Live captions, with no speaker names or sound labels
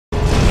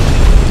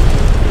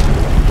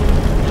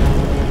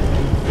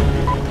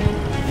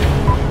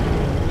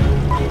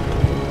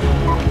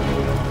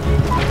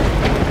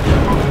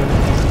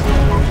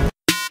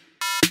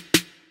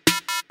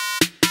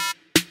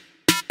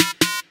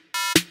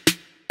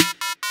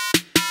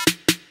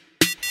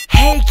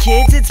Hey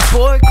kids, it's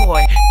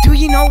Borgoy. Do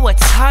you know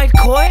what's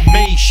hardcore?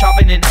 Me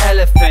shoving an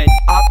elephant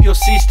up your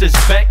sister's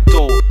back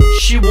door.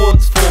 She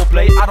wants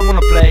foreplay, I don't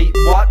wanna play.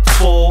 What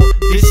for?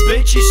 This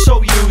bitch is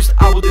so used,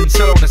 I wouldn't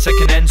sell on a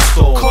second-hand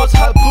store. Cause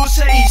her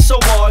pussy is so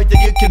wide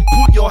that you can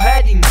put your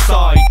head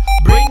inside.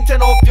 Bring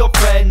 10 of your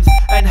friends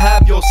and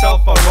have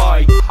yourself a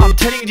ride. I'm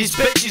telling you, this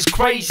bitch is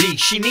crazy.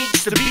 She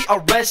needs to be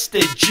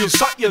arrested. She'll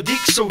suck your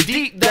dick so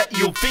deep that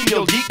you'll feel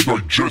your dick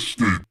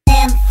digested.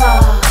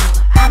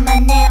 Nympho, I'm a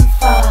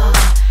nympho,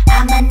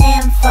 I'm a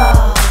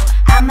nympho,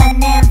 I'm a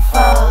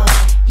nympho.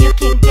 You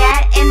can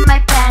get in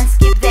my pants,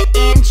 skip the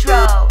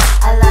intro.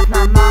 I love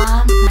my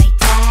mom, my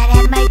dad,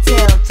 and my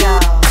dildo.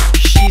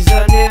 She's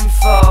a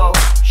nympho,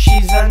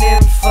 she's a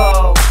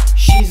nympho,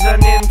 she's a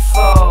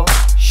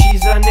nympho,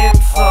 she's a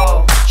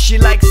nympho. She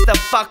likes to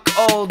fuck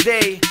all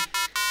day,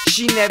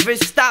 she never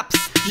stops.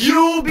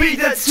 You be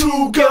the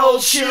two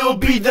girls, she'll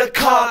be the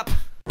cop.